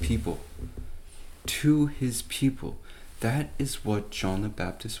his people. To his people. That is what John the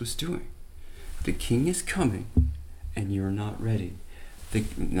Baptist was doing. The king is coming, and you're not ready.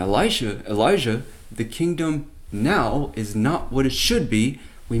 Elijah, the kingdom now is not what it should be.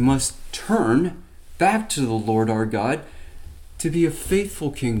 We must turn back to the Lord our God to be a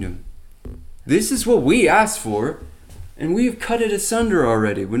faithful kingdom. This is what we asked for, and we have cut it asunder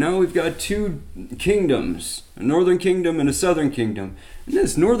already. Well, now we've got two kingdoms, a northern kingdom and a southern kingdom. And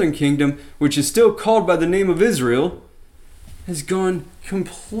this northern kingdom, which is still called by the name of Israel, has gone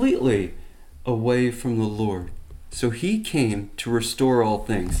completely away from the Lord. So he came to restore all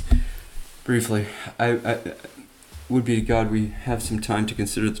things. Briefly, I would be to God we have some time to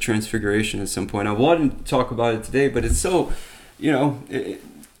consider the transfiguration at some point. I wanted to talk about it today, but it's so,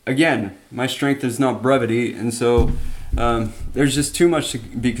 again, my strength is not brevity, and so there's just too much to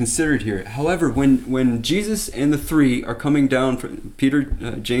be considered here. However, when Jesus and the three are coming down, from Peter,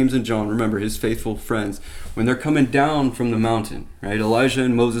 James, and John, remember his faithful friends, when they're coming down from the mountain, right? Elijah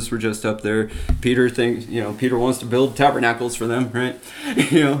and Moses were just up there. Peter wants to build tabernacles for them, right?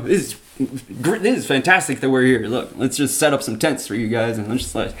 This is fantastic that we're here. Look, let's just set up some tents for you guys and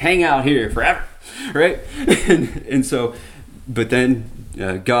let's just hang out here forever, right? and so, but then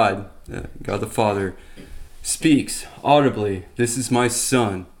God the Father speaks audibly, "This is my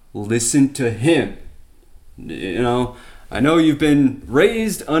son, listen to him." I know you've been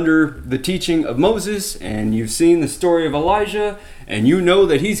raised under the teaching of Moses, and you've seen the story of Elijah, and you know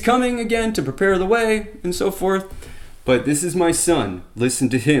that he's coming again to prepare the way, and so forth. But this is my son, listen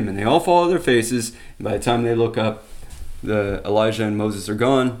to him. And they all fall on their faces, and by the time they look up, Elijah and Moses are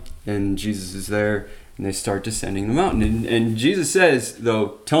gone, and Jesus is there, and they start descending the mountain. And Jesus says,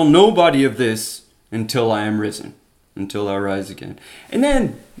 though, "Tell nobody of this until I am risen, until I rise again." And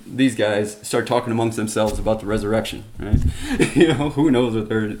then these guys start talking amongst themselves about the resurrection, right? Who knows what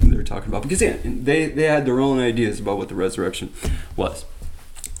they're talking about? Because they had their own ideas about what the resurrection was.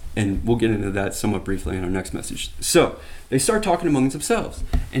 And we'll get into that somewhat briefly in our next message. So they start talking amongst themselves.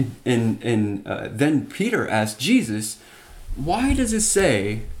 And then Peter asked Jesus, "Why does it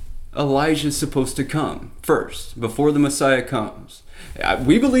say Elijah's supposed to come first, before the Messiah comes?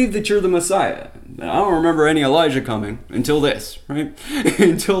 We believe that you're the Messiah. I don't remember any Elijah coming until this, right?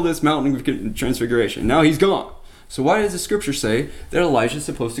 Until this mountain of transfiguration. Now he's gone. So why does the scripture say that Elijah's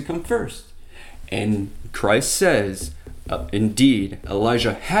supposed to come first?" And Christ says, indeed,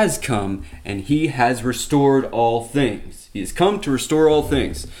 Elijah has come, and he has restored all things. He has come to restore all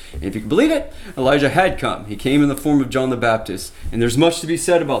things. And if you can believe it, Elijah had come. He came in the form of John the Baptist. And there's much to be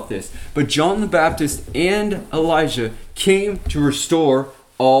said about this. But John the Baptist and Elijah came to restore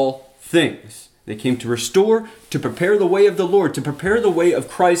all things. They came to restore, to prepare the way of the Lord, to prepare the way of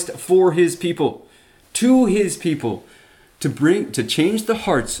Christ for his people, to his people. to change the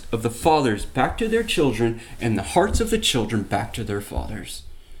hearts of the fathers back to their children and the hearts of the children back to their fathers.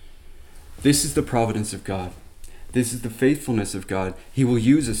 This is the providence of God. This is the faithfulness of God. He will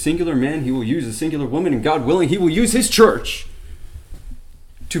use a singular man, he will use a singular woman, and God willing, he will use his church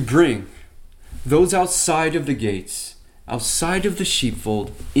to bring those outside of the gates, outside of the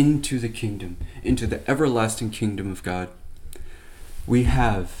sheepfold, into the kingdom, into the everlasting kingdom of God. We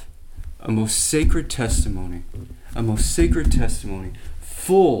have a most sacred testimony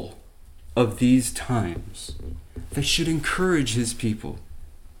full of these times that should encourage his people.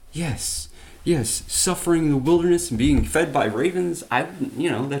 Yes, suffering in the wilderness and being fed by ravens,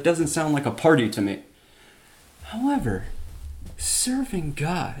 that doesn't sound like a party to me. However, serving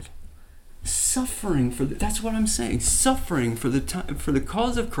God, suffering that's what I'm saying, suffering for the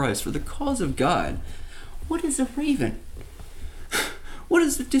cause of Christ, for the cause of God. What is a raven? What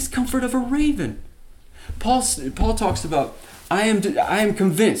is the discomfort of a raven? Paul talks about, I am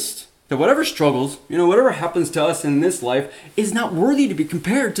convinced that whatever struggles, whatever happens to us in this life is not worthy to be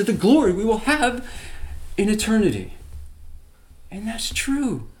compared to the glory we will have in eternity. And that's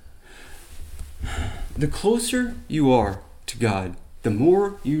true. The closer you are to God, the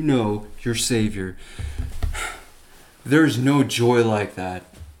more you know your Savior. There's no joy like that.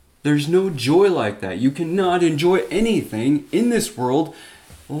 There's no joy like that. You cannot enjoy anything in this world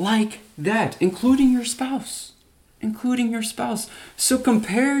like that, including your spouse. So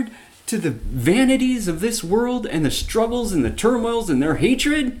compared to the vanities of this world and the struggles and the turmoils and their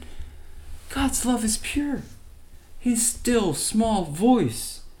hatred, God's love is pure. His still small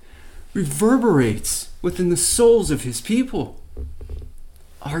voice reverberates within the souls of his people.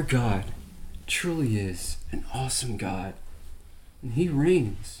 Our God truly is an awesome God, and he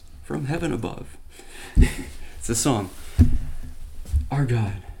reigns from heaven above. It's a song. Our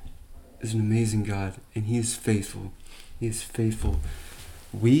God is an amazing God, and he is faithful. He is faithful.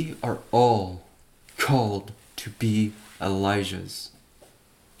 We are all called to be Elijahs.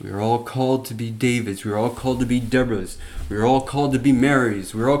 We are all called to be Davids. We are all called to be Deborahs. We are all called to be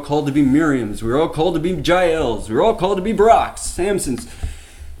Marys. We are all called to be Miriams. We are all called to be Jaels. We are all called to be Baraks, Samsons,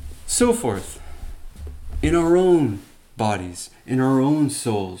 so forth. In our own bodies, in our own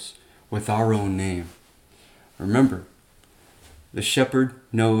souls, with our own name. Remember, the shepherd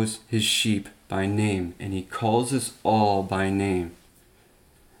knows his sheep by name, and he calls us all by name.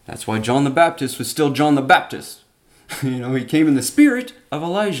 That's why John the Baptist was still John the Baptist. He came in the spirit of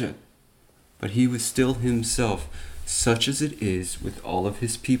Elijah, but he was still himself, such as it is with all of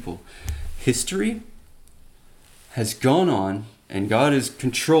his people. History has gone on, and God has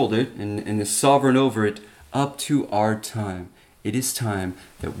controlled it and is sovereign over it up to our time. It is time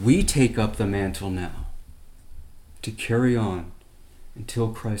that we take up the mantle now to carry on until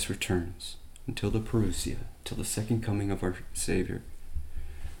Christ returns, until the parousia, till the second coming of our Savior.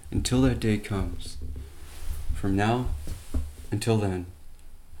 Until that day comes. From now until then,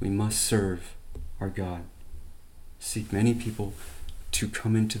 we must serve our God. Seek many people to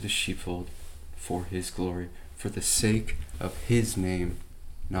come into the sheepfold for his glory, for the sake of his name,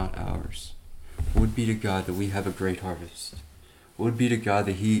 not ours. Would be to God that we have a great harvest. Would be to God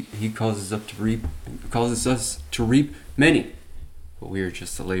that he causes us to reap many, but we are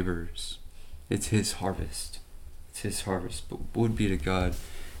just the laborers. It's his harvest. But would be to God,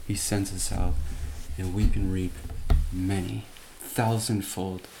 he sends us out, and we can reap many,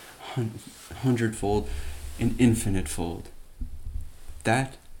 thousandfold, hundredfold, and infinitefold.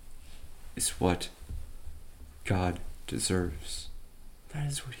 That is what God deserves. That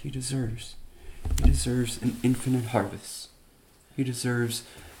is what he deserves. He deserves an infinite harvest. He deserves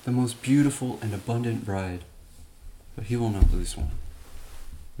the most beautiful and abundant bride. But he will not lose one.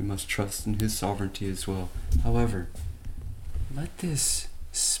 We must trust in his sovereignty as well. However, let this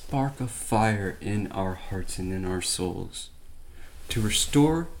spark a fire in our hearts and in our souls to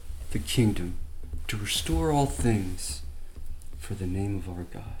restore the kingdom, to restore all things for the name of our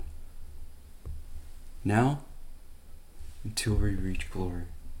God. Now, until we reach glory,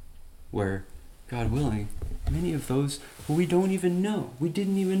 where, God willing, many of those who we didn't even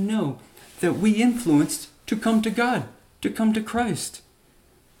know that we influenced to come to God, to come to Christ,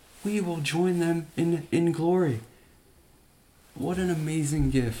 we will join them in glory. What an amazing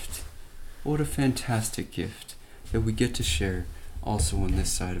gift. What a fantastic gift that we get to share also on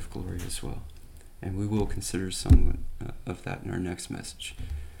this side of glory as well. And we will consider some of that in our next message.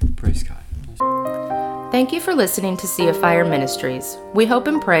 Praise God. Thank you for listening to Sea of Fire Ministries. We hope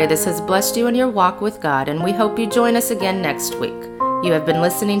and pray this has blessed you in your walk with God, and we hope you join us again next week. You have been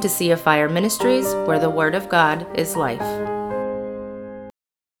listening to Sea of Fire Ministries, where the Word of God is life.